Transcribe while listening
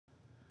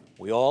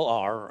We all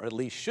are, or at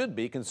least should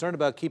be, concerned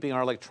about keeping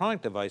our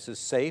electronic devices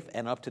safe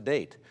and up to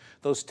date.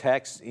 Those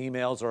texts,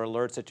 emails, or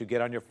alerts that you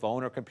get on your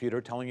phone or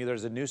computer telling you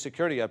there's a new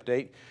security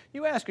update,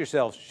 you ask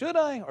yourself, should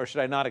I or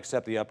should I not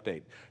accept the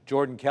update?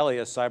 Jordan Kelly,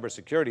 a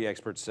cybersecurity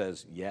expert,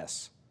 says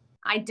yes.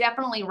 I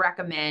definitely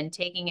recommend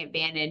taking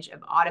advantage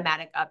of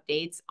automatic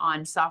updates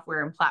on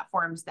software and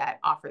platforms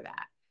that offer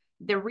that.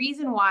 The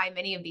reason why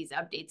many of these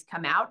updates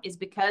come out is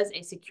because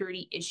a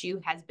security issue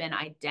has been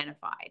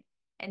identified.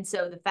 And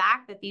so the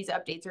fact that these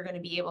updates are going to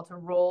be able to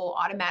roll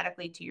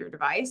automatically to your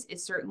device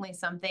is certainly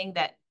something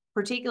that,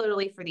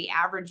 particularly for the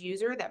average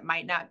user that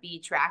might not be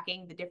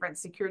tracking the different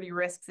security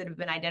risks that have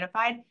been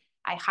identified,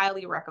 I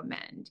highly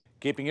recommend.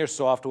 Keeping your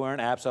software and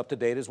apps up to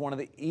date is one of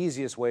the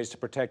easiest ways to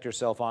protect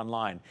yourself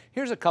online.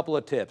 Here's a couple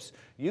of tips.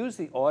 Use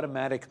the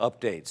automatic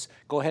updates.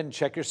 Go ahead and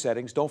check your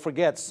settings. Don't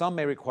forget, some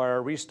may require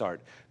a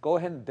restart. Go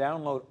ahead and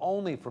download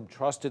only from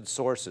trusted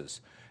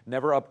sources.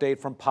 Never update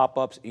from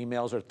pop-ups,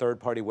 emails, or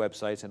third-party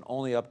websites, and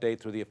only update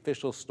through the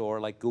official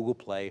store like Google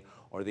Play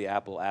or the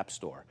Apple App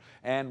Store.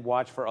 And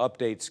watch for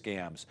update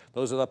scams.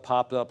 Those are the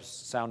pop-ups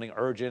sounding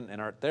urgent,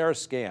 and they're a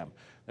scam.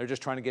 They're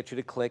just trying to get you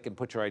to click and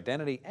put your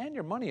identity and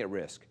your money at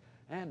risk.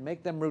 And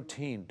make them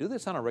routine. Do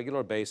this on a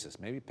regular basis.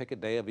 Maybe pick a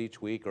day of each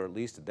week or at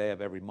least a day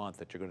of every month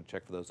that you're going to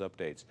check for those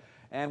updates.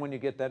 And when you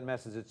get that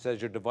message that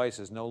says your device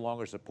is no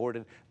longer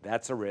supported,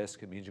 that's a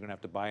risk. It means you're going to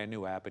have to buy a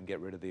new app and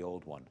get rid of the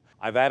old one.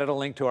 I've added a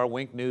link to our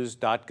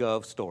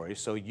winknews.gov story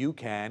so you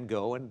can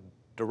go and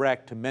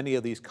direct to many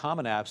of these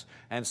common apps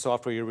and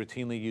software you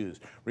routinely use.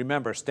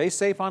 Remember, stay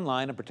safe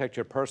online and protect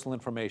your personal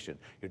information,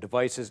 your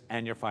devices,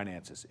 and your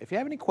finances. If you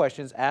have any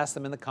questions, ask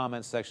them in the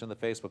comments section of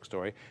the Facebook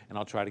story, and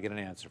I'll try to get an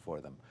answer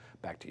for them.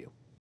 Back to you.